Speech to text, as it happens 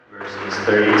verses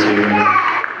 32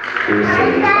 through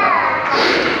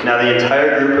 35. Now the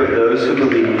entire group of those who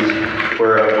believed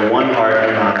were of one heart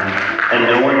and mind, and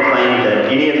no one claimed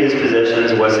that any of his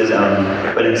possessions was his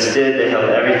own, but instead they held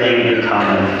everything in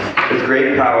common. With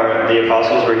great power, the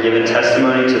apostles were given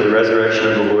testimony to the resurrection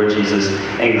of the Lord Jesus,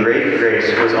 and great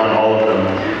grace was on all of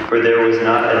them. For there was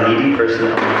not a needy person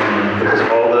among them, because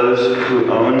all those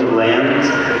who owned lands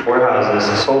or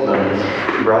houses sold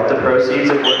them, brought the proceeds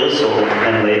of what was sold,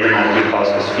 and laid them at the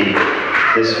apostles' feet.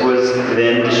 This was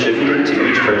then distributed to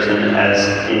each person as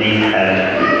any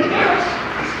had need.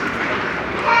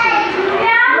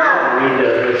 Read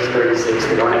verse 36.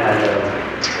 They don't have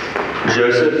that.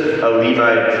 Joseph, a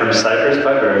Levite from Cyprus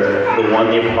by birth, the one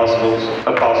the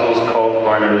apostles called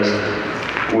Barnabas,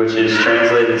 which is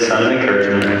translated son of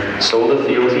encouragement, sold a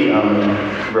field he owned,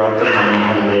 brought the money,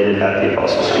 and laid it at the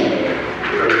apostles' feet.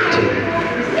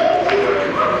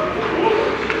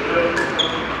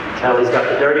 Kelly's got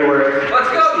the dirty work. Let's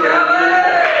go, Kelly!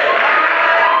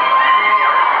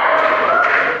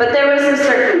 But there was a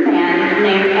certain man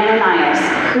named Ananias,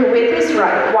 who with his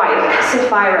wife,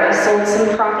 Sapphira, sold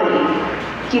some property.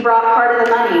 He brought part of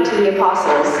the money to the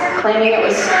apostles, claiming it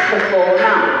was the full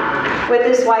amount. With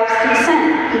his wife's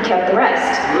consent, he kept the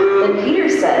rest. Then Peter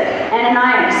said,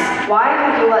 Ananias, why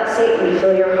have you let Satan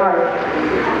fill your heart?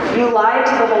 You lied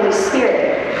to the Holy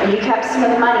Spirit, and you kept some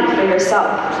of the money for yourself.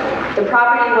 The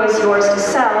property was yours to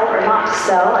sell or not to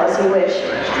sell, as you wished.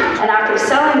 And after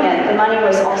selling it, the money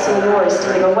was also yours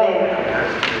to give away.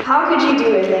 How could you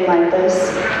do a thing like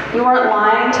this? You weren't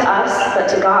lying to us, but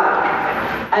to God.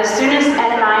 As soon as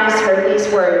Ananias heard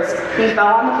these words, he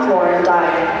fell on the floor and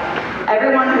died.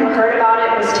 Everyone who heard about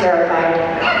it was terrified.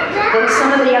 Then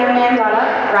some of the young men got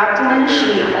up, wrapped him in a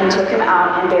sheet, and took him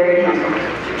out and buried him.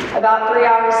 About 3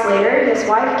 hours later, his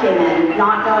wife came in,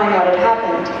 not knowing what had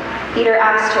happened. Peter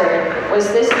asked her, was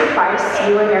this the price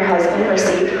you and your husband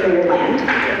received for your land?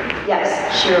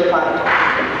 Yes, she replied.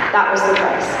 That was the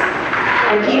price.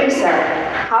 And Peter said,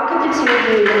 how could the two of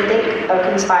you even think of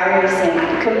conspiring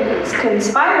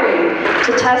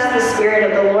to test the Spirit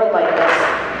of the Lord like this?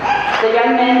 The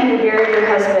young men who buried your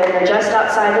husband are just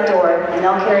outside the door, and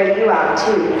they'll carry you out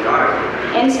too.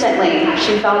 Instantly,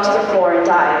 she fell to the floor and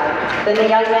died. Then the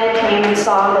young men came and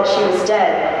saw that she was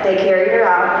dead. They carried her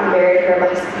out and buried her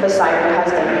beside her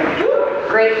husband.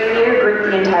 Great fear gripped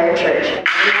the entire church, and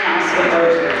everyone else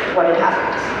heard what had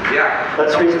happened. Yeah.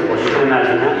 That's reasonable. You can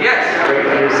imagine that. Yes. Great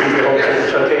fear sees the whole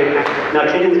church. Okay.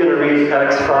 Now, Keaton's going to read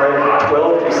Acts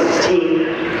 5:12 through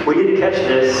 16. We didn't catch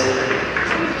this.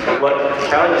 What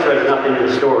Callie just read is not the end of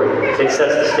the story. It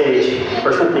sets the stage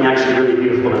for something actually really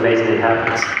beautiful and amazing that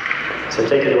happens. So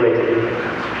take it away, Keaton.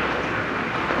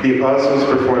 The apostles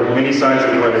performed many signs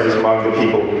and wonders among the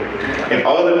people, and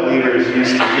all the believers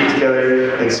used to meet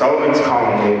together in Solomon's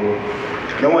colonnade.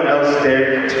 No one else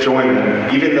dared to join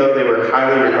them, even though they were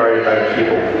highly regarded by the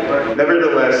people.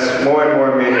 Nevertheless, more and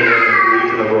more men and women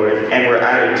believed in the Lord and were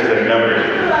added to their number.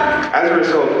 As a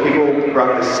result, people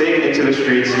brought the sick into the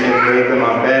streets and laid them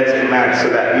on beds and mats so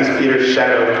that at least Peter's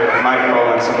shadow might fall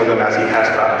on some of them as he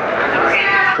passed by.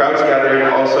 Crowds gathered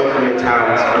also from the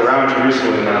towns around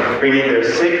Jerusalem, bringing their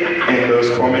sick and those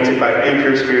tormented by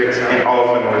impure spirits, and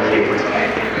all of them were healed.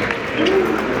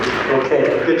 Okay,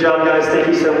 good job, guys. Thank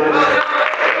you so much.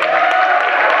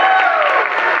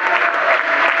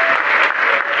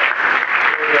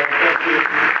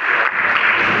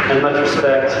 And much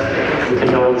respect and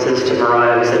condolences to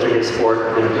Mariah, who's such a good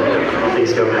sport, and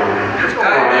things go wrong.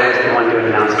 Mariah was the one doing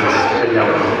announcements, but no.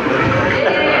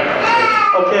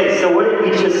 Okay, so what did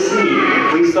we just see?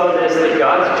 We saw this, that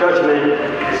God's judgment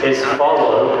is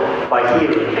followed by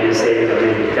healing and saving of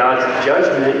men. God's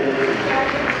judgment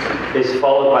is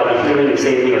followed by the healing and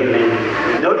saving of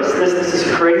men. Notice this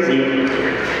is crazy.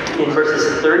 In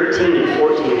verses 13 and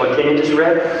 14 of what Kenny just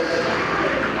read,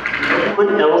 no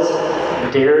one else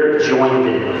dared join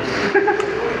them.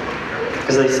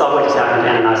 Because they saw what just happened to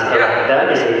Ananias.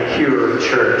 That is a pure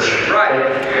church. Right.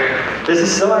 Okay? This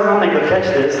is so ironic, but catch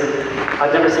this.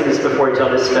 I've never seen this before until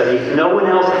this study. No one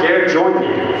else dared join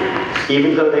them,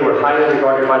 even though they were highly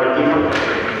regarded by the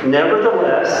people.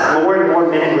 Nevertheless, more and more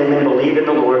men and women believed in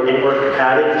the Lord and were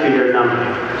added to their number.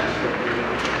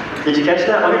 Did you catch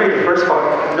that? Let me read the first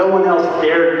part. No one else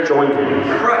dared join them.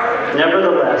 Right.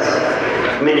 Nevertheless,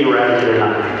 many were added to their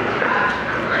number.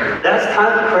 That's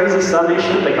kind of a crazy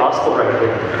summation of the gospel right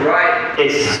there. Right.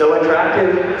 It's so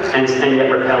attractive and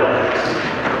yet repellent.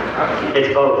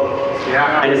 It's both.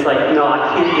 Yeah. And it's like, no, I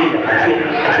can't do that.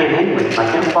 I can't hang with it.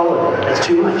 I can't follow it. It's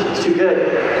too much. It's too good.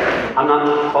 I'm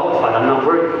not qualified. I'm not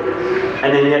worthy.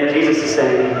 And then yet Jesus is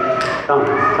saying,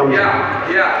 Come.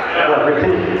 Yeah,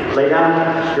 repent. Lay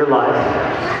down your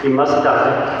life. You must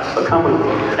die, but come with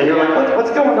me. And you're like,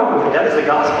 what's going on? That is the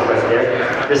gospel right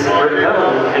there. This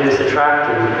rebellion and this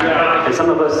attracting. And some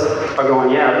of us are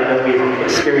going, yeah, because we've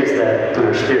experienced that in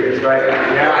our spirits, right?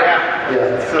 Yeah.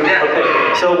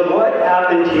 Okay, so what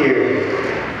happened here?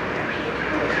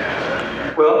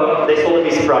 Well, they sold a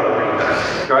piece of property,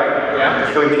 right?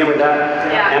 Yeah. Can we begin with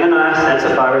that? Yeah. Ananias and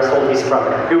Sapphira sold a piece of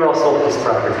property. Who else sold a piece of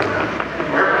property?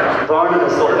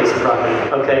 Barnabas sold a piece of property.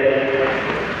 Okay.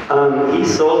 He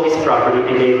sold a piece of property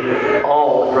and gave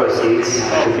all the proceeds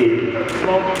to Peter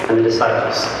and the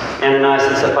disciples. Ananias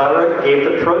and Sapphira gave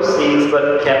the proceeds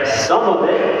but kept some of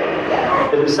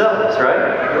it to themselves,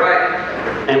 right?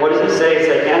 Right. And what does it say? It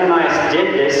said Ananias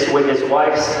did this with his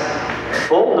wife's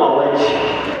full knowledge,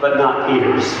 but not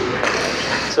Peter's.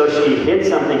 So she hid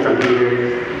something from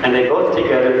Peter, and they both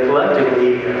together,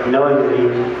 collectively,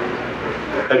 knowingly,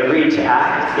 agreed to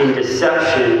act in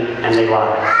deception, and they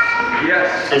lied.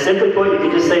 Yes. And simply put, you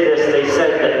can just say this, they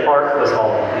said that part was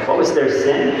all. What was their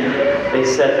sin? They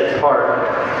said that part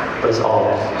was all.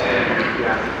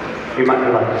 You might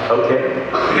be like, okay.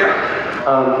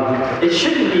 Yeah. It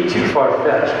shouldn't be too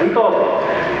far-fetched. We've all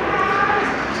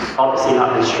obviously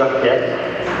not been struck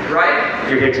dead. Right.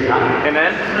 You're here tonight.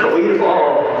 Amen. But we've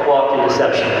all walked in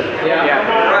deception.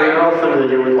 Yeah. We are all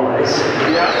familiar with lies.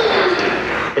 Yeah.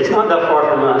 It's not that far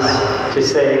from us to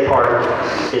say part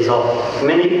is all.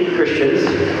 Many Christians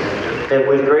have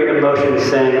with great emotion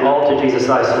saying, all to Jesus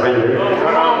I surrender,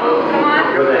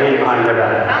 with a hand behind their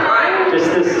back.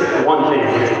 Just this one thing.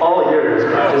 It's all yours,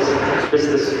 but just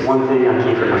this one thing I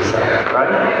keep for myself.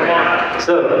 Right?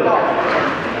 So,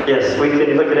 yes, we can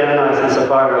look at Ananias and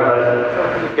Sapphira,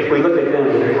 but if we look at them,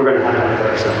 we're going to have to look at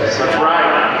ourselves. That's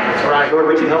right. Lord,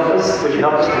 would you help us? Would you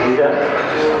help us to do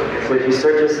that? Would you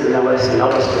search us and know us and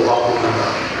help us to walk with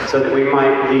you so that we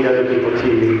might lead other people to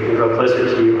you and grow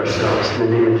closer to you ourselves? In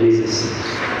the name of Jesus.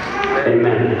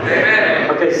 Amen.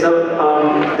 Okay,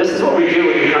 so this is what we do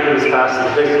when we come to this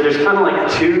passage. There's kind of like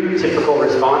two typical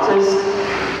responses.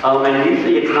 And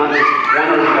usually it's not just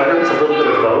one or the other, it's a little bit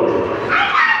of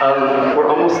both. We're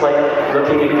almost like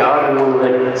looking at God and want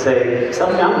to say,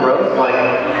 settle down, bro.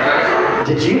 Like,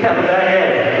 did you have a bad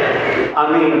head?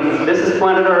 I mean, this is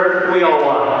planet Earth, we all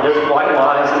lie. There's white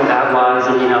lies and bad lies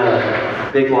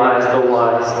and, big lies, little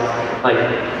lies. Like,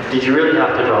 did you really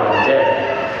have to drop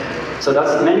dead? So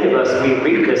that's many of us, we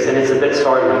read this and it's a bit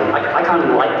startling. I kind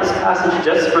of like this passage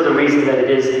just for the reason that it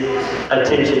is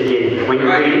attention-getting. When you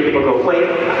read it, people go, wait,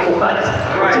 what?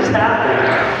 What just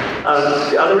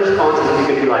happened? The other responses, you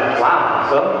could be like, wow,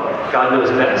 well, God knows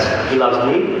best. He loves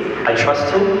me. I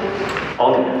trust Him.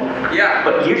 All good. Yeah.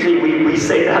 But usually we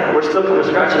say that, but we're still kind of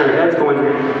scratching our heads going,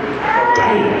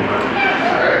 dang.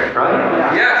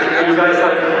 Right? Yeah. And you guys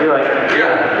you're like,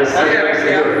 yeah, this is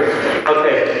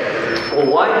okay. Well,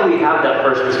 why do we have that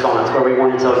first response where we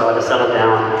want to tell God to settle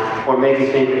down, or maybe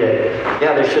think that,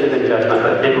 yeah, there should have been judgment,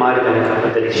 but it might have been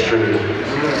a bit extreme.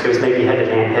 It was maybe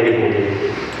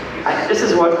heavy-handed. This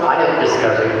is what I have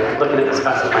discovered, looking at this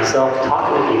passage myself,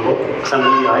 talking to people, some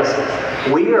of you guys.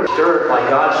 We are disturbed by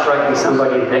God striking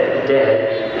somebody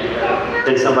dead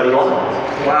than somebody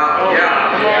alive. Wow,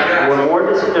 yeah. We're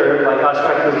more disturbed by God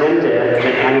striking them dead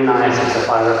than Ananias and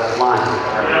Sapphira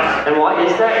lying. And why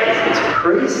is that? It's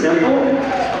pretty simple.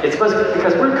 It's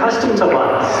because we're accustomed to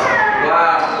lies.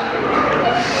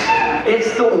 Wow.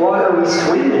 It's the water we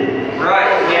swim in.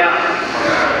 Right, yeah.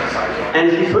 And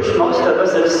if you push most of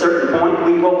us, at a certain point,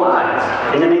 we will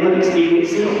lie in the name of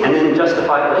expediency and then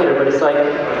justify it later. But it's like,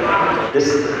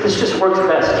 this just works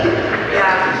best here.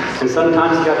 Yeah. And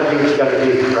sometimes you got to do what you got to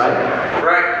do, right?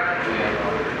 Right.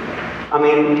 I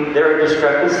mean, there are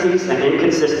discrepancies and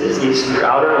inconsistencies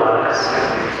throughout our lives.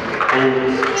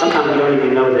 And sometimes we don't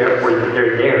even know they're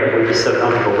there. We're just so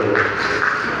comfortable with it.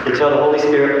 Until the Holy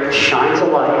Spirit shines a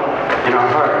light in our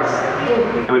hearts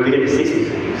and we begin to see some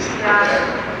things.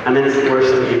 And then it's worse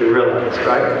than we even realize,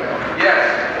 right?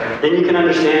 Yes. Then you can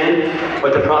understand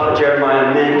what the prophet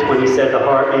Jeremiah meant when he said the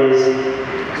heart is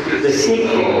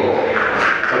deceitful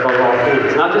above all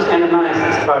things. Not just Ananias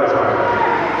and Sapphira's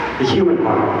heart, the human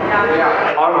heart.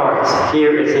 Yeah. Our hearts,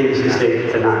 here it seems to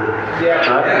stay tonight. Yeah.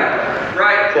 Right? Yeah.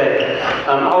 Right. Okay.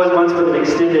 I was once with an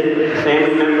extended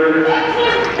family member,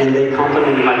 and they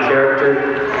complimented my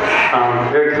character.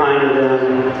 Very kind of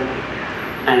them.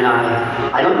 And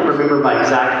I don't remember my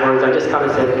exact words. I just kind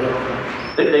of said,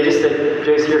 they just said,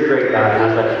 Jace, you're a great guy. And I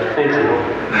was like, thank you.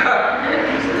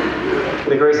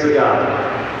 The grace of God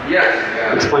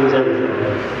explains everything.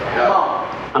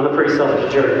 I'm a pretty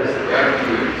selfish jerk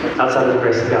outside of the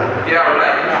grace of God. Yeah,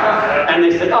 right. And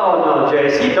they said, oh, no,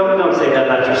 Jace, you don't say that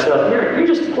about yourself. You're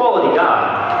just a quality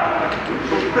guy.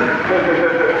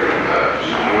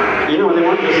 You know, they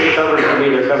weren't just covering for me,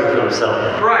 they're covering for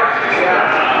themselves. Right.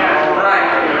 Yeah. Right.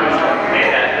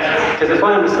 Because if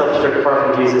I am a selfish jerk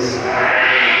apart from Jesus,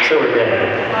 so are they.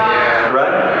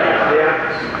 Right?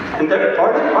 Yeah. And they're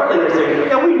partly they're saying,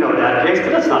 yeah, we know that, Jace,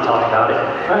 but let's not talk about it.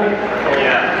 Right?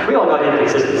 Yeah. We all got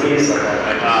inconsistencies.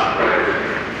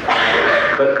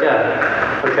 But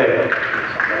yeah, okay.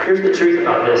 Here's the truth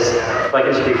about this, if I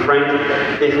can just be frank.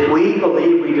 If we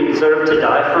believe we deserve to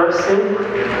die for our sin,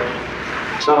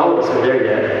 it's not all of us are there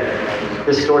yet.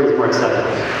 This story is more exciting.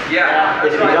 Yeah.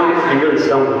 If you don't, you really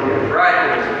stumble here.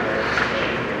 Right.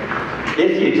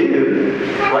 If you do,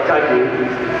 like I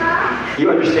do, you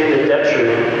understand the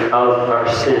detriment of our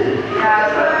sin.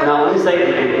 Now, let me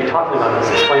say, and talking about this,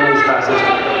 explaining this passage,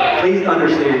 please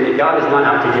understand that God is not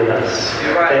out to get us.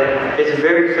 Okay? It's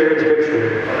very clear in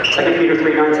Scripture. 2 Peter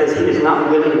 3:9 says, He is not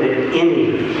willing that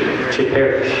any should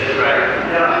perish.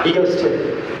 He goes to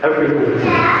every length,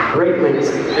 great lengths,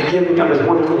 the giving of His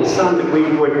one and only Son, that we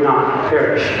would not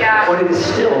perish. But it is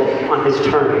still on His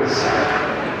terms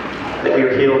that we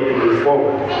are healed and move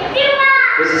forward.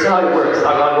 This is how it works,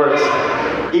 how God works.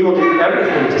 He will do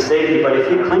everything to save you, but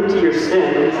if you cling to your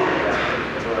sin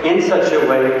in such a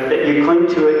way that you cling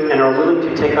to it and are willing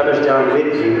to take others down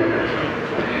with you,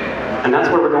 and that's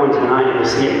where we're going tonight, and we'll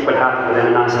see what happened with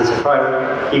Ananias and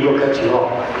Sapphira, He will cut you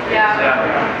off.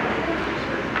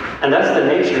 And that's the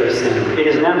nature of sin. It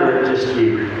is never just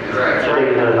you.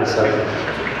 Taking that of myself.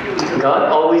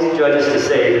 God always judges to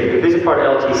save. Who's a part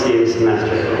of LTC this semester?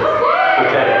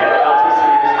 Okay, LTC.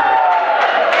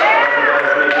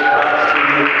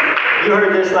 You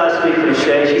heard this last week from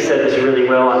Shay. She said this really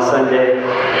well on Sunday.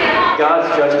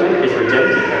 God's judgment is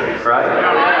redemptive,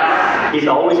 right? He's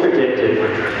always redemptive.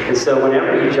 And so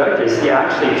whenever He judges, He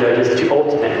actually judges to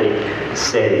ultimately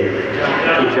save.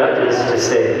 He judges to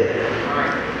save.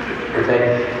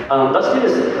 Okay, let's do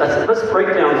this. Let's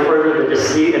break down further the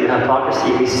deceit and the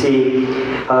hypocrisy we see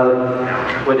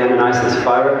with Ananias and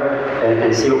Sapphira,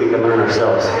 and see what we can learn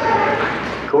ourselves.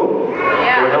 Cool?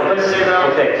 Yeah. Will it help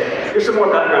us? Okay. Here's some more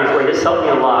background for you. This helped me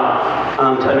a lot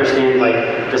to understand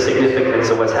the significance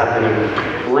of what's happening.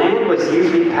 Land was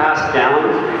usually passed down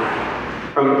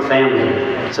from family.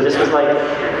 So this was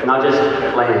not just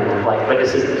land, but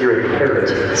this is your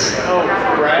inheritance. Oh,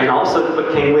 right. And also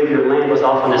what came with your land was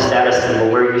often a status symbol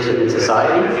where you stood in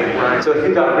society. So if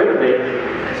you got rid of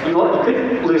it, you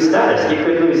could lose status. You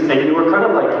could lose, and you were kind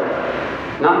of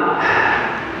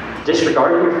not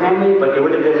disregarding your family, but it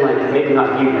would have been maybe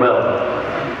not viewed well.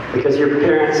 Because your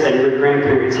parents and your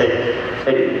grandparents had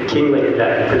accumulated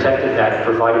that, and protected that, and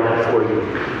provided that for you.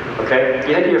 Okay?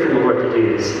 You had to hear from the Lord to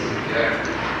do this.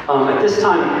 At this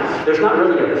time, there's not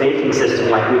really a banking system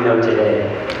like we know today.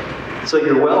 So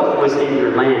your wealth was in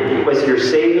your land. It was your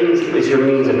savings. It was your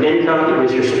means of income. It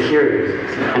was your security.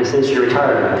 And since your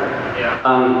retirement.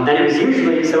 And it was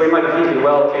usually, so we might be thinking,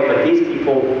 well, okay, but these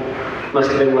people must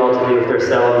have been well-to-do if they're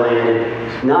selling land.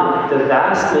 And not the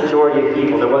vast majority of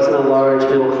people. There wasn't a large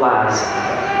middle class.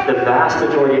 The vast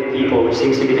majority of people, which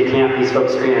seems to be the camp these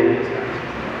folks are in,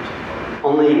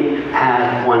 only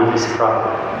had one piece of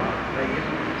property.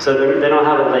 So they don't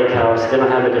have a lake house, they don't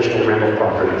have additional rental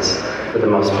properties for the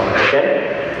most part,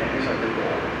 okay?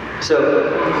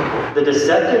 So the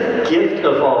deceptive gift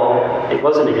of all, it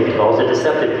wasn't a gift of all, it was a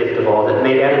deceptive gift of all that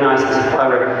made Ananias and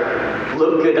Sapphira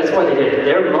look good. That's why they did it.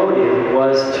 Their motive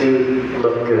was to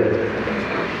look good.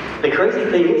 The crazy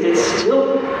thing is it's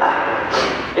still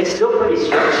pretty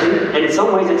stretching, and in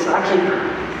some ways it's actually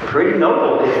pretty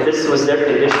noble if this was their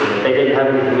condition, if they didn't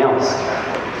have anything else.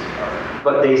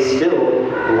 But they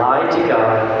still lied to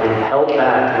God and held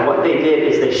back. And what they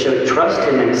did is they showed trust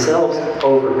in themselves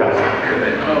over God.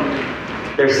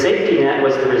 Their safety net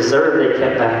was the reserve they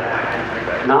kept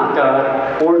back, not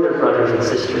God or their brothers and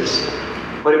sisters.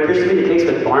 What appears to be the case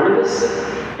with Barnabas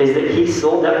is that he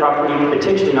sold that property,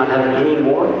 potentially not having any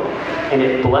more, and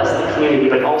it blessed the community,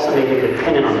 but also made him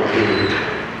dependent on the community.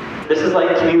 This is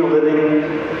like communal living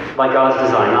by God's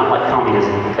design, not like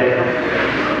communism, okay?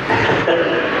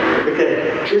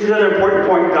 Okay, here's another important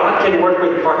point. God can work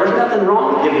with part. There's nothing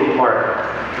wrong with giving part.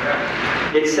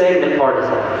 It's saying that part is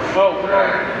all.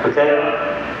 Okay?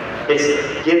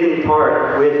 It's giving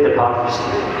part with hypocrisy.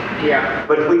 Yeah.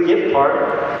 But if we give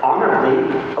part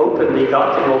honorably, openly,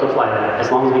 God can multiply that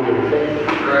as long as we give in faith.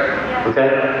 Right.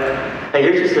 Okay? Hey,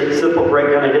 here's just a simple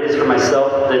breakdown. I did this for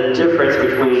myself. The difference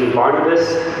between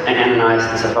Barnabas and Ananias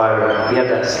and Sapphira. We have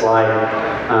that slide.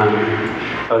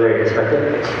 Oh, there it is, right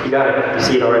there. You got it. You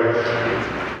see it already.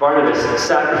 Barnabas,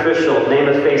 sacrificial,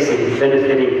 name-effacing,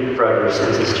 benefiting brothers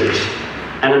and sisters.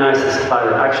 Ananias and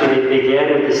Sapphira, actually they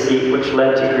began with deceit, which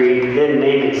led to greed, then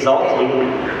name-exalting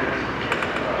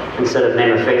instead of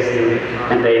name-effacing,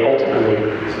 and they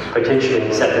ultimately,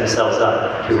 potentially set themselves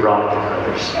up to rob their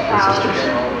brothers and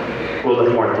sisters. We'll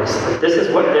look more at this. But this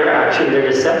is what their action, their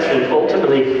deception,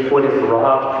 ultimately would have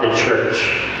robbed the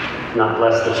church, not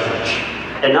blessed the church.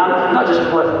 And not just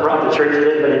robbed the church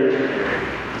did,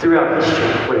 but throughout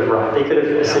history would have robbed. They could have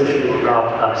essentially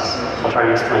robbed us. I'll try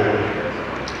and explain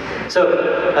it.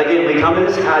 So, again, we come to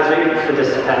this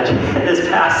this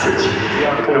passage.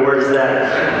 What kind of word is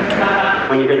that?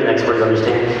 When you hear the next word, you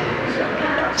understand.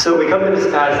 So we come to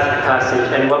this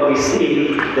passage, and what we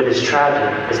see that is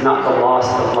tragic is not the loss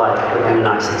of life of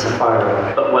Ananias and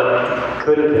Sapphira, but what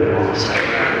could have been lost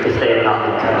if they had not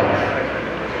been cut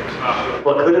off.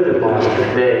 What could have been lost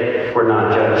if they were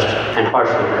not judged, and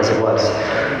harshly as it was.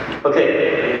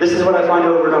 Okay, this is what I find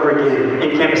over and over again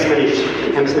in campus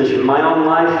ministry, my own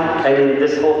life, and in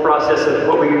this whole process of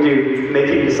what we do,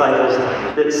 making disciples,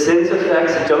 that sin's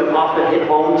effects don't often hit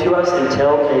home to us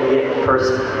until they get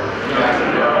personal.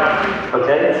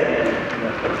 Okay?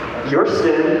 Your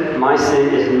sin, my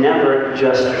sin, is never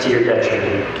just to your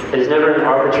detriment. It is never an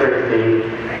arbitrary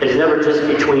thing. It is never just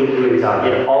between you and God.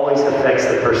 It always affects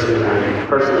the person around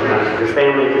you, your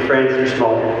family, your friends, your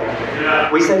small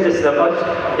group. We say this so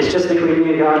much, it's just between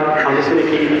me and God. I'm just going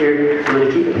to keep it here. I'm going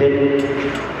to keep it hidden.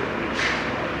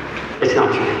 It's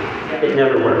not true. It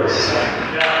never works.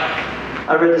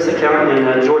 I read this account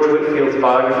in George Whitfield's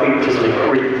biography, which is a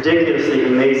ridiculously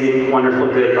amazing, wonderful,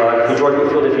 good biography. George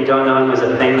Whitfield, if you don't know him, was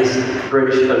a famous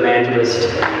British evangelist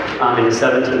in the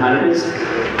 1700s.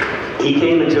 He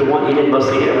came into he did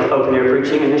mostly open air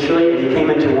preaching initially, and he came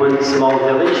into one small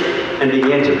village and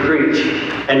began to preach.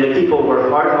 And the people were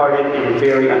hard-hearted and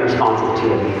very unresponsive to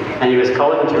him. And he was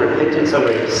calling them to repentance over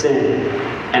their sin,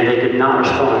 and they did not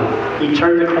respond. He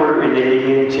turned the corner and they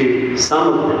began to,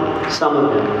 some of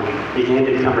them began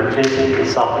to become repentant and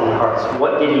soften their hearts.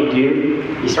 What did he do?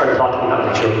 He started talking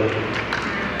about the children.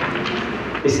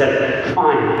 He said,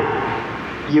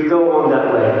 fine, you go on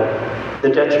that way. The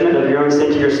detriment of your own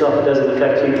sin to yourself doesn't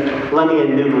affect you. Let me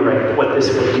enumerate what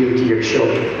this will do to your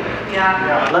children.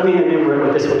 Let me enumerate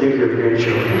what this will do to your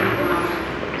grandchildren.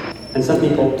 And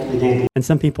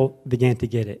some people began to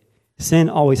get it. Sin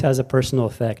always has a personal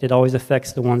effect. It always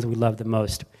affects the ones we love the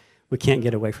most. We can't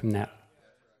get away from that.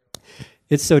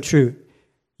 It's so true.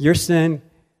 Your sin,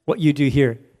 what you do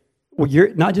here,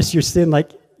 not just your sin,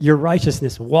 like your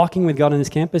righteousness, walking with God on this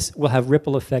campus will have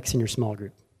ripple effects in your small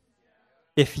group.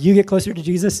 If you get closer to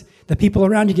Jesus, the people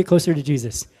around you get closer to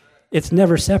Jesus. It's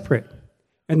never separate.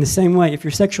 In the same way, if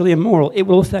you're sexually immoral, it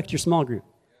will affect your small group.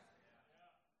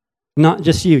 Not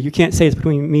just you. You can't say it's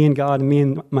between me and God and me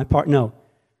and my partner. No.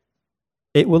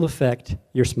 It will affect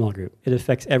your small group. It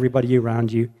affects everybody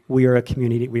around you. We are a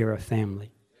community. We are a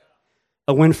family.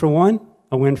 A win for one,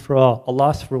 a win for all. A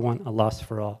loss for one, a loss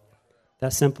for all.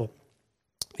 That's simple.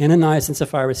 Ananias and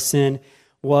Sapphira's sin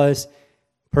was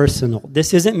personal.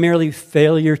 This isn't merely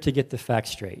failure to get the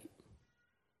facts straight.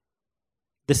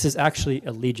 This is actually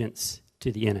allegiance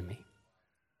to the enemy.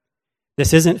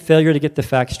 This isn't failure to get the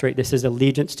facts straight. This is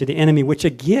allegiance to the enemy, which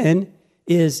again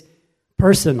is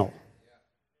personal.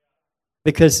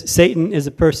 Because Satan is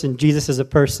a person, Jesus is a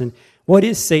person. What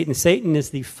is Satan? Satan is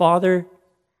the father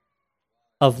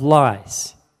of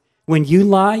lies. When you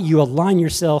lie, you align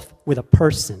yourself with a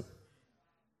person.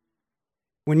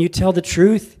 When you tell the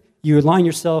truth, you align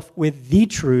yourself with the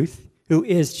truth, who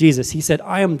is Jesus. He said,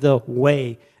 I am the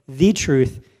way, the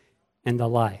truth, and the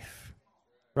life.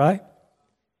 Right?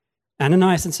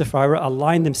 Ananias and Sapphira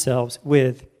aligned themselves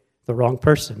with the wrong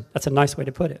person. That's a nice way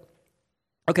to put it.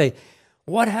 Okay,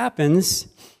 what happens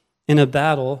in a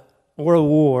battle or a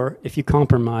war if you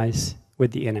compromise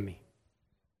with the enemy?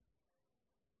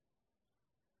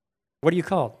 What are you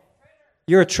called?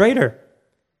 You're a traitor.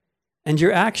 And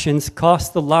your actions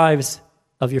cost the lives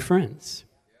of your friends.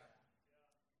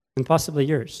 And possibly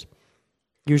yours.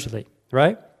 Usually,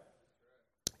 right?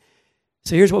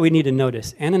 So here's what we need to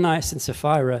notice. Ananias and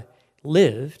Sapphira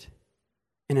lived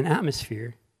in an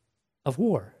atmosphere of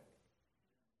war.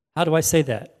 How do I say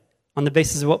that? On the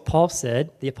basis of what Paul said,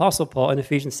 the Apostle Paul in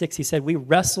Ephesians 6, he said, we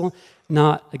wrestle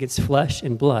not against flesh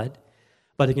and blood,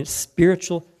 but against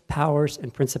spiritual powers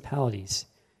and principalities.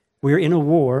 We're in a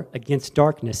war against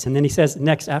darkness. And then he says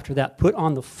next after that, put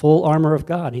on the full armor of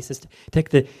God. He says, take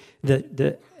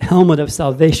the helmet of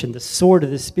salvation, the sword of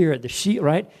the Spirit, the sheet,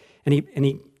 right? And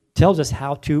he tells us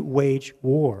how to wage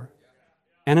war.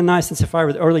 Ananias and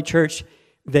Sapphira, the early church,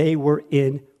 they were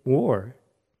in war.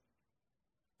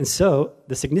 And so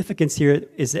the significance here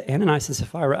is that Ananias and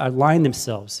Sapphira aligned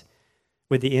themselves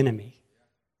with the enemy.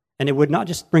 And it would not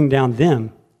just bring down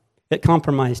them, it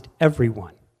compromised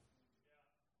everyone.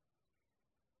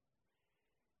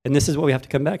 And this is what we have to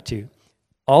come back to.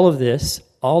 All of this,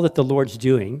 all that the Lord's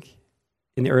doing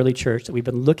in the early church that we've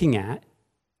been looking at,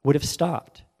 would have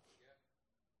stopped.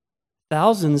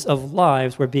 Thousands of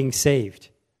lives were being saved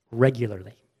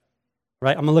regularly.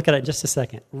 Right? I'm going to look at it in just a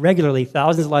second. Regularly,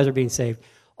 thousands of lives are being saved.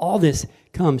 All this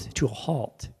comes to a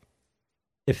halt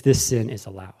if this sin is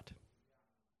allowed.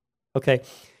 Okay.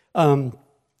 Can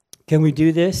we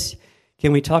do this?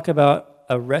 Can we talk about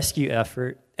a rescue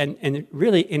effort? And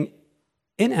really, in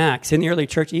Acts, in the early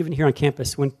church, even here on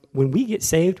campus, when we get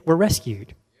saved, we're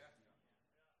rescued.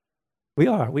 We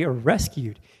are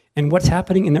rescued. And what's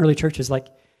happening in the early church is like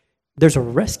there's a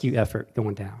rescue effort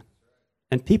going down.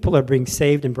 And people are being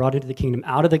saved and brought into the kingdom,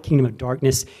 out of the kingdom of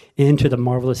darkness, into the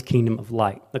marvelous kingdom of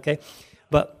light. Okay?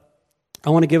 But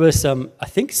I want to give us I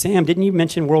think, Sam, didn't you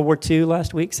mention World War II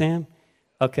last week, Sam?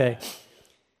 Okay.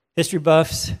 History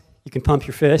buffs, you can pump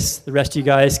your fists. The rest of you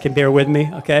guys can bear with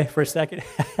me, okay, for a second.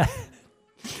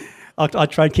 I'll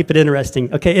try and keep it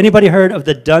interesting. Okay, anybody heard of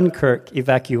the Dunkirk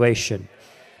evacuation?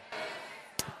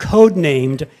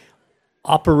 Codenamed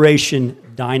Operation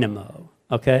Dynamo,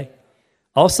 okay?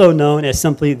 Also known as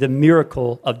simply the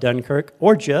Miracle of Dunkirk,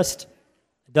 or just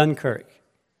Dunkirk,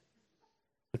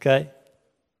 okay?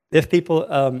 If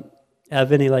people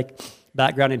have any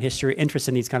background in history, interest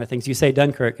in these kind of things, you say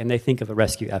Dunkirk and they think of a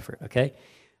rescue effort, okay?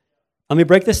 Let me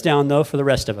break this down, though, for the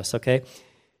rest of us, okay?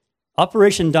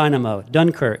 Operation Dynamo,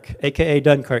 Dunkirk, a.k.a.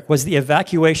 Dunkirk, was the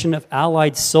evacuation of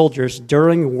Allied soldiers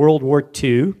during World War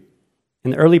II,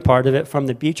 in the early part of it, from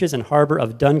the beaches and harbor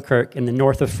of Dunkirk in the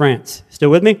north of France. Still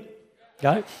with me?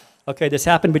 Got it? Okay, this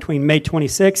happened between May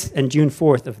 26th and June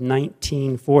 4th of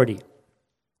 1940.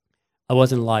 I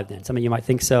wasn't alive then. Some of you might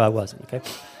think so. I wasn't, okay?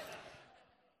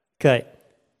 Okay.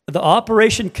 The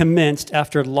operation commenced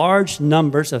after large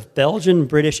numbers of Belgian,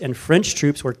 British, and French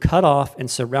troops were cut off and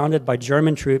surrounded by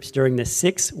German troops during the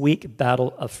 6-week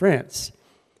Battle of France.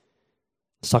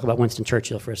 Let's talk about Winston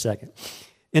Churchill for a second.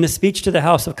 In a speech to the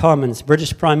House of Commons,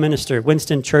 British Prime Minister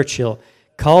Winston Churchill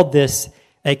called this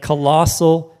a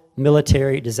colossal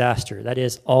military disaster. That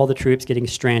is, all the troops getting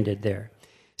stranded there,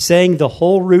 saying the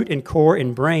whole root and core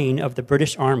and brain of the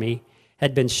British Army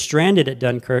had been stranded at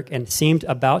Dunkirk and seemed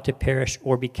about to perish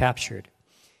or be captured.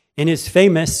 In his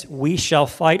famous "We Shall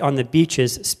Fight on the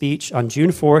Beaches" speech on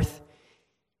June 4th,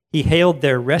 he hailed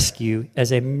their rescue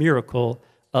as a miracle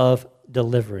of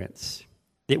deliverance.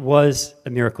 It was a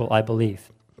miracle, I believe.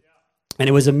 And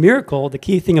it was a miracle. The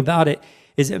key thing about it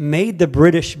is it made the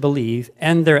British believe,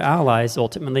 and their allies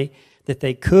ultimately, that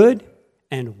they could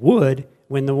and would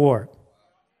win the war.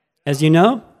 As you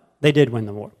know, they did win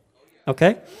the war.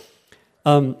 Okay?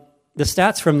 The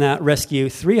stats from that rescue,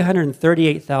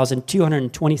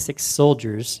 338,226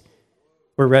 soldiers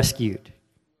were rescued.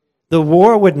 The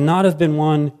war would not have been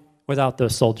won without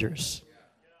those soldiers.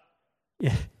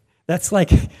 Yeah, that's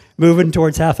like moving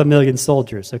towards 500,000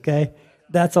 soldiers, okay?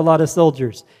 That's a lot of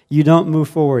soldiers. You don't move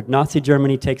forward. Nazi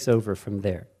Germany takes over from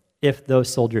there if those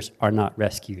soldiers are not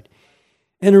rescued.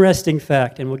 Interesting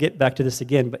fact, and we'll get back to this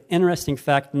again, but interesting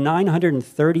fact,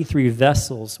 933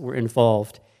 vessels were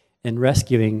involved in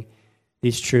rescuing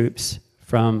these troops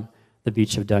from the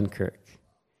beach of Dunkirk.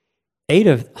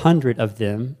 800 of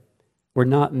them were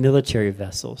not military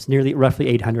vessels, roughly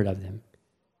 800 of them,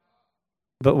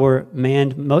 but were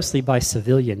manned mostly by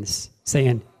civilians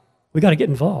saying, we got to get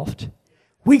involved.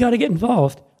 We got to get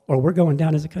involved or we're going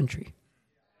down as a country.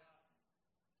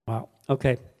 Wow,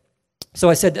 okay.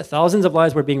 So I said that thousands of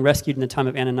lives were being rescued in the time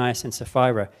of Ananias and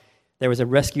Sapphira. There was a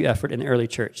rescue effort in the early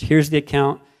church. Here's the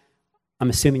account. I'm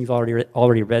assuming you've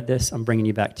already read this. I'm bringing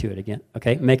you back to it again,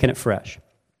 okay? Making it fresh.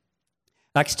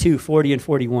 Acts 2, 40 and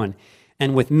 41.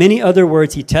 And with many other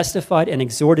words, he testified and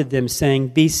exhorted them, saying,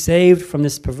 be saved from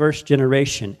this perverse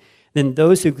generation. Then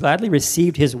those who gladly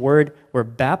received his word were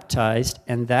baptized,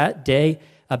 and that day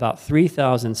about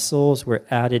 3,000 souls were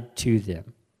added to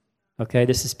them. Okay,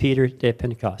 this is Peter, day of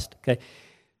Pentecost. Okay,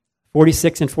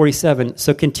 46 and 47.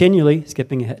 So continually,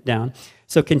 skipping ahead down,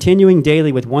 so continuing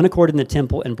daily with one accord in the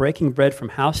temple and breaking bread from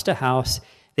house to house,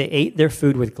 they ate their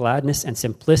food with gladness and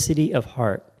simplicity of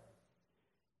heart.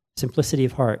 Simplicity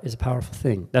of heart is a powerful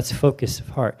thing. That's focus of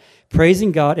heart.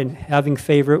 Praising God and having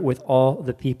favor with all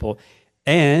the people.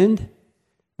 And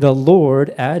the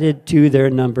Lord added to their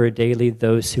number daily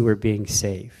those who were being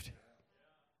saved.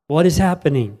 What is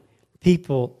happening?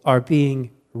 People are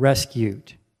being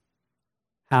rescued.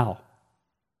 How?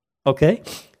 Okay,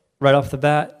 right off the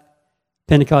bat,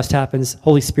 Pentecost happens,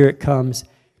 Holy Spirit comes,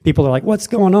 People are like, what's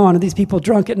going on? Are these people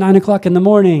drunk at 9 o'clock in the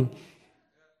morning?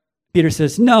 Peter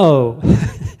says, no.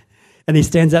 And he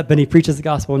stands up and he preaches the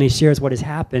gospel and he shares what has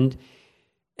happened.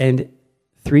 And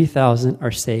 3,000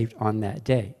 are saved on that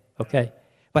day. Okay?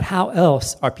 But how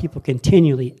else are people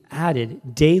continually added,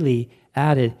 daily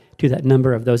added to that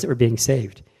number of those that were being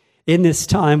saved? In this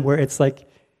time where it's like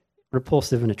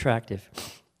repulsive and attractive.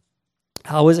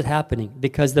 How is it happening?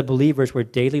 Because the believers were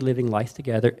daily living life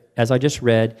together, as I just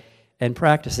read, and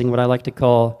practicing what I like to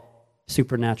call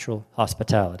supernatural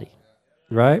hospitality.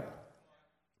 Right?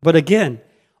 But again,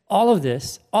 all of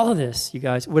this, you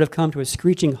guys, would have come to a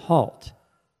screeching halt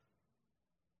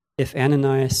if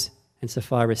Ananias and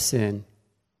Sapphira's sin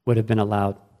would have been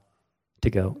allowed to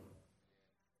go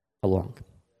along.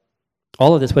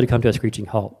 All of this would have come to a screeching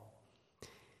halt.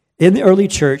 In the early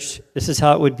church, this is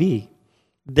how it would be.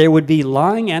 There would be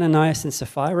lying Ananias and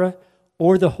Sapphira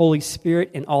or the Holy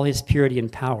Spirit in all his purity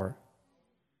and power,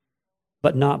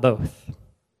 but not both.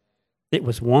 It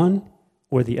was one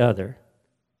or the other.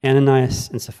 Ananias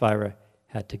and Sapphira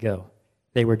had to go.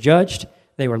 They were judged,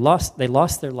 they lost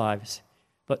their lives,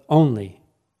 but only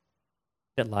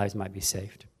that lives might be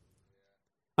saved.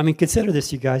 I mean, consider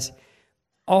this, you guys.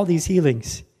 All these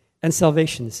healings and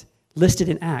salvations listed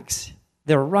in Acts,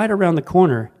 they're right around the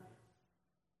corner,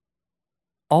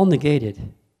 all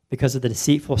negated because of the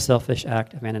deceitful, selfish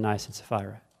act of Ananias and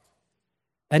Sapphira.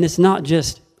 And it's not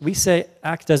just, we say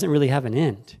Acts doesn't really have an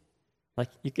end. Like,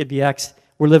 you could be Acts,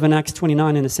 we're living Acts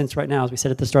 29 in a sense right now, as we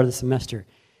said at the start of the semester.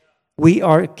 We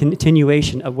are a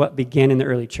continuation of what began in the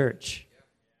early church.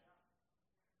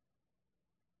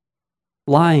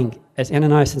 Lying, as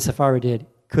Ananias and Sapphira did,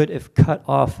 could have cut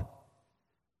off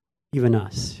even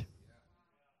us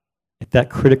at that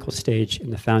critical stage in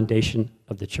the foundation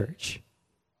of the church.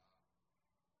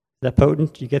 Is that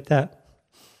potent? You get that?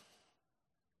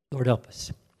 Lord help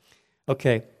us.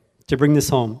 Okay, to bring this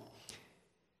home.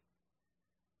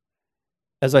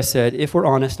 As I said, if we're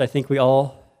honest, I think we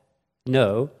all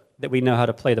know that we know how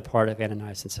to play the part of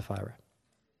Ananias and Sapphira.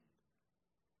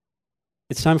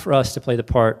 It's time for us to play the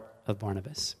part of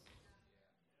Barnabas.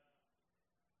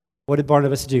 What did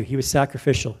Barnabas do? He was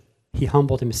sacrificial. He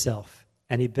humbled himself,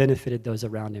 and he benefited those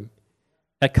around him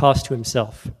at cost to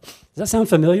himself. Does that sound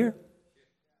familiar?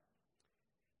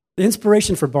 The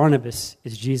inspiration for Barnabas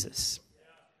is Jesus.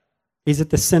 He's at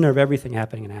the center of everything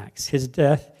happening in Acts. His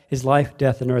death, his life,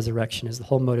 death, and resurrection is the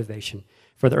whole motivation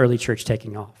for the early church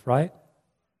taking off, right?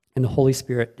 And the Holy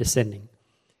Spirit descending.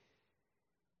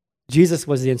 Jesus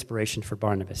was the inspiration for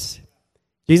Barnabas.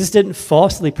 Jesus didn't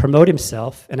falsely promote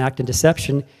himself and act in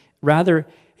deception. Rather,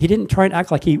 he didn't try and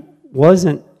act like he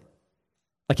wasn't,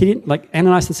 like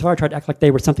Ananias and Sapphira tried to act like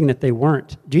they were something that they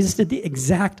weren't. Jesus did the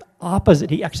exact opposite.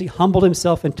 He actually humbled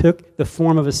himself and took the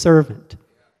form of a servant.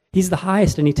 He's the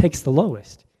highest and he takes the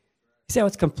lowest. You see how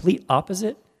it's complete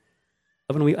opposite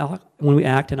of when we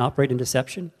act and operate in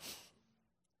deception?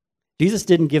 Jesus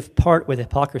didn't give part with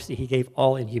hypocrisy. He gave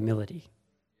all in humility.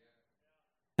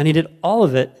 And he did all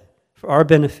of it for our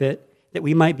benefit, that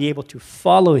we might be able to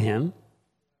follow him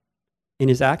in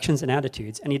his actions and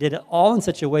attitudes. And he did it all in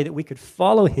such a way that we could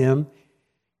follow him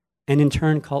and in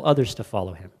turn call others to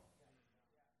follow him.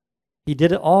 He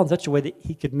did it all in such a way that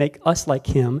he could make us like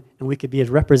him and we could be his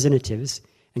representatives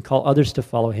and call others to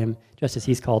follow him just as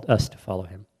he's called us to follow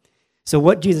him. So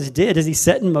what Jesus did is he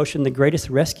set in motion the greatest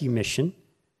rescue mission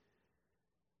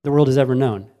the world has ever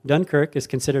known. Dunkirk is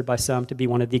considered by some to be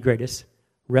one of the greatest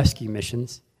rescue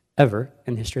missions ever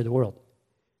in the history of the world.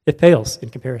 It pales in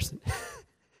comparison.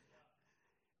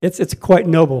 It's a quite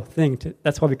noble thing.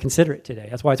 That's why we consider it today.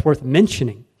 That's why it's worth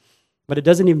mentioning. But it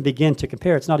doesn't even begin to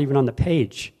compare. It's not even on the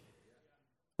page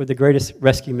with the greatest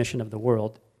rescue mission of the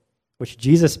world, which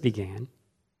Jesus began,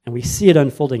 and we see it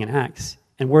unfolding in Acts,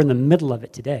 and we're in the middle of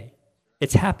it today.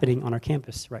 It's happening on our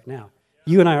campus right now.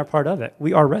 You and I are part of it.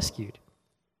 We are rescued.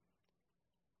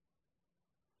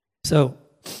 So,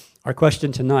 our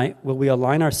question tonight, will we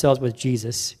align ourselves with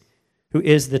Jesus, who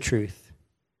is the truth,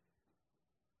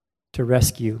 to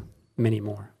rescue many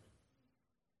more?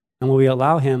 And will we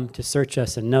allow him to search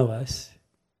us and know us?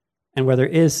 And where there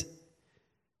is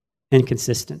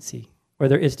inconsistency, where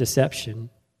there is deception,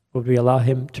 will we allow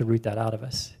him to root that out of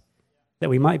us? That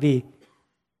we might be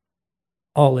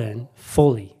all in,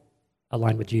 fully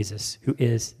aligned with Jesus, who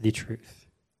is the truth.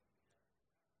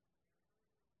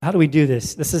 How do we do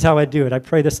this? This is how I do it. I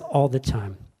pray this all the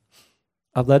time.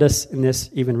 I've led us in this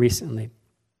even recently.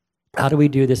 How do we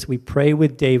do this? We pray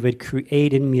with David,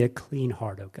 create in me a clean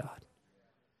heart, O God,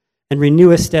 and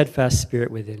renew a steadfast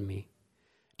spirit within me.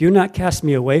 Do not cast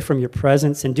me away from your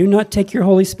presence, and do not take your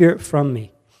Holy Spirit from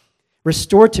me.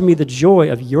 Restore to me the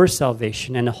joy of your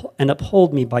salvation and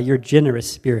uphold me by your generous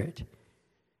spirit.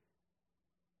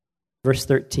 Verse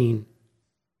 13.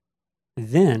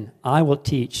 Then I will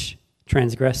teach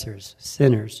transgressors,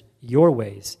 sinners, your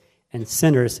ways, and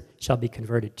sinners shall be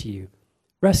converted to you,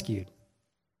 rescued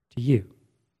to you.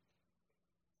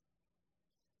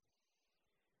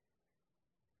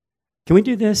 Can we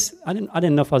do this? I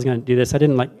didn't know if I was going to do this. I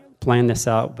didn't plan this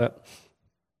out, but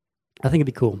I think it'd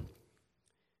be cool.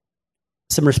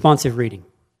 Some responsive reading.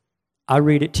 I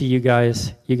read it to you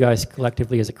guys. You guys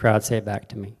collectively as a crowd say it back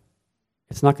to me.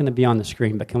 It's not going to be on the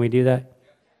screen, but can we do that?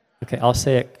 Okay, I'll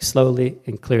say it slowly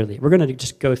and clearly. We're going to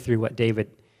just go through what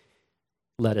David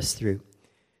led us through.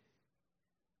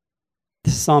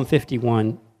 This is Psalm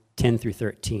 51, 10 through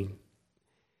 13.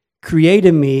 Create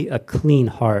in me a clean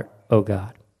heart, O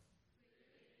God,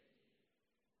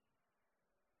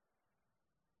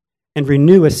 and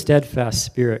renew a steadfast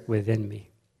spirit within me.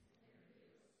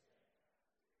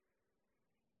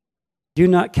 Do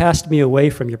not cast me away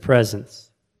from your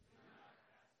presence,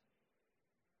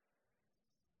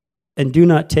 and do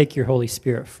not take your Holy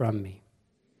Spirit from me.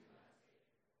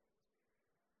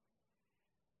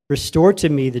 Restore to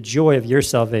me the joy of your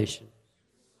salvation,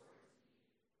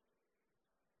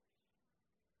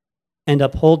 and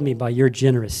uphold me by your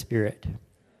generous spirit.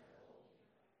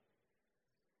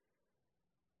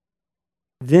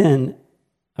 Then,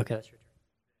 okay, that's your turn.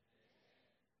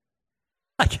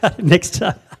 I got it mixed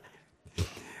up.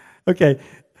 Okay,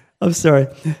 I'm sorry.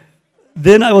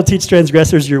 Then I will teach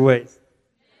transgressors your ways,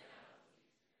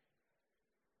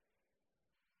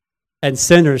 and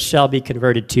sinners shall be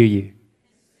converted to you.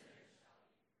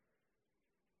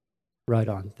 Right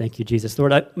on. Thank you, Jesus.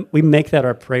 Lord, we make that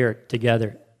our prayer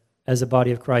together as a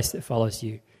body of Christ that follows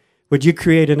you. Would you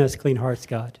create in us clean hearts,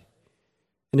 God?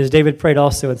 And as David prayed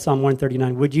also in Psalm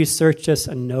 139, would you search us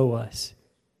and know us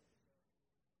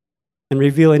and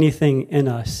reveal anything in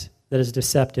us that is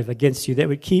deceptive against you, that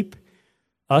would keep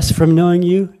us from knowing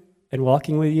you and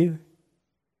walking with you,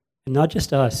 and not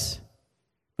just us,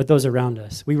 but those around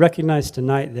us. We recognize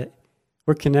tonight that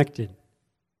we're connected.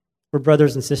 We're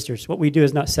brothers and sisters. What we do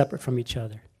is not separate from each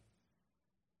other.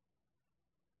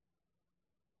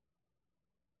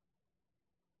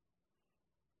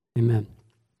 Amen.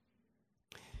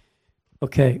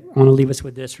 Okay, I want to leave us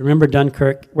with this. Remember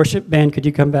Dunkirk. Worship band, could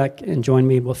you come back and join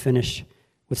me? We'll finish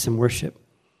with some worship.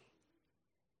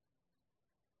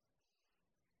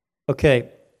 Okay,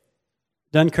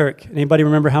 Dunkirk. Anybody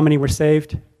remember how many were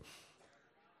saved?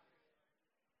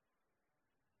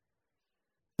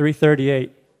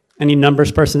 338. Any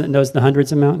numbers person that knows the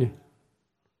hundreds amount?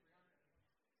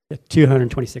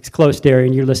 226. Close,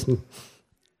 Darian, you're listening.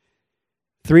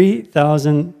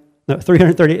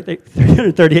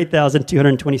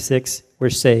 338,226 were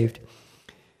saved.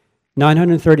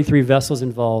 933 vessels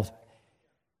involved.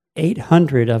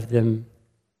 800 of them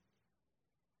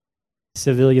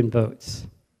civilian boats.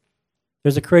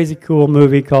 There's a crazy cool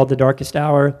movie called The Darkest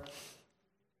Hour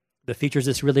that features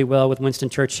this really well with Winston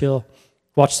Churchill.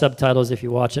 Watch subtitles if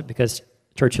you watch it, because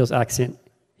Churchill's accent,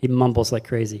 he mumbles like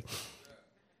crazy.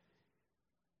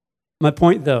 My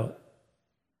point, though,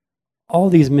 all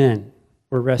these men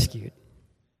were rescued.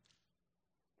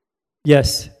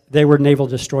 Yes, they were naval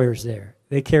destroyers there.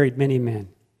 They carried many men.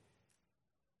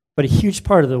 But a huge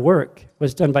part of the work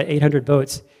was done by 800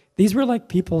 boats. These were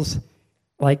like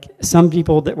some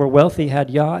people that were wealthy had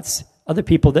yachts. Other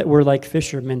people that were like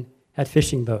fishermen had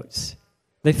fishing boats.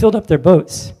 They filled up their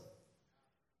boats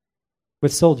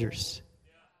with soldiers.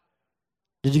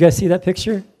 Did you guys see that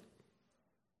picture?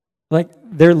 Like,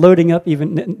 they're loading up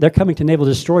they're coming to naval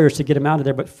destroyers to get them out of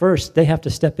there, but first they have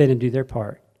to step in and do their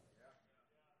part.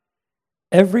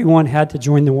 Everyone had to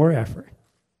join the war effort.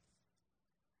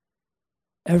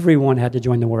 Everyone had to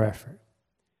join the war effort.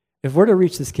 If we're to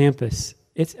reach this campus,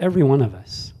 it's every one of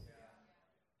us.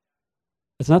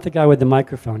 It's not the guy with the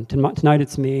microphone. Tonight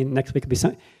it's me, next week it'll be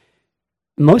something.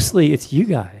 Mostly it's you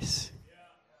guys.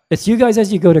 It's you guys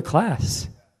as you go to class,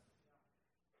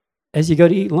 as you go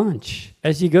to eat lunch,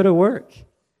 as you go to work.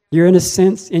 You're in a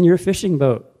sense in your fishing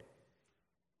boat,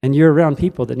 and you're around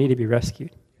people that need to be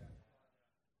rescued.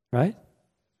 Right?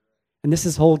 And this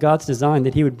is whole God's design,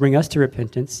 that he would bring us to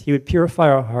repentance. He would purify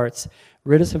our hearts,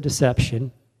 rid us of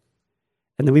deception,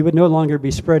 and then we would no longer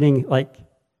be spreading like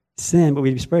sin, but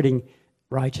we'd be spreading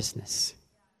righteousness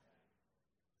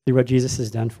through what Jesus has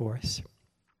done for us.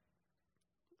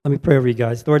 Let me pray over you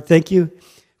guys. Lord, thank you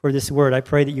for this word. I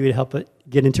pray that you would help it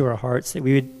get into our hearts, that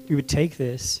we would take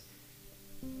this.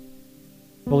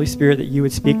 Holy Spirit, that you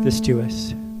would speak this to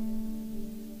us.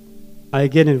 I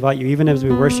again invite you, even as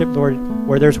we worship, Lord,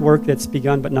 where there's work that's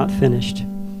begun but not finished,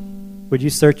 Would you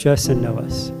search us and know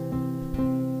us?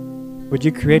 Would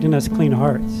you create in us clean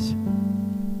hearts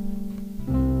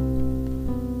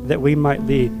that we might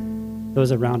lead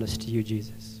those around us to you,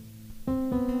 Jesus?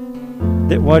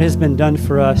 That what has been done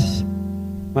for us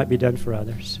might be done for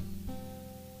others.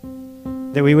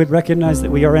 That we would recognize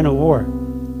that we are in a war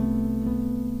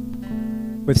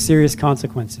with serious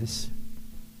consequences.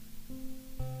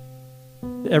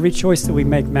 That every choice that we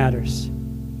make matters.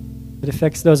 It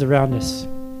affects those around us.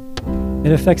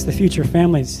 It affects the future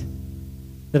families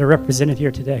that are represented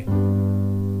here today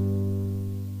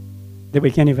that we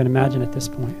can't even imagine at this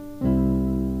point.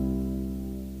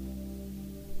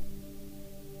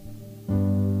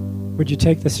 Would you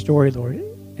take this story, Lord,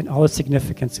 and all its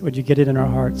significance? Would you get it in our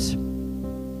hearts?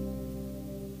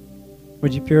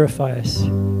 Would you purify us?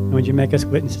 And would you make us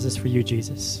witnesses for you,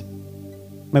 Jesus?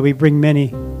 May we bring many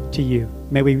to you.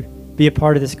 May we be a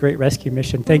part of this great rescue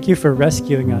mission. Thank you for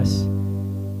rescuing us.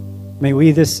 May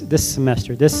we this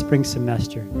semester, this spring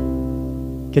semester,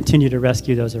 continue to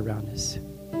rescue those around us.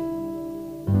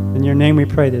 In your name we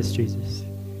pray this, Jesus.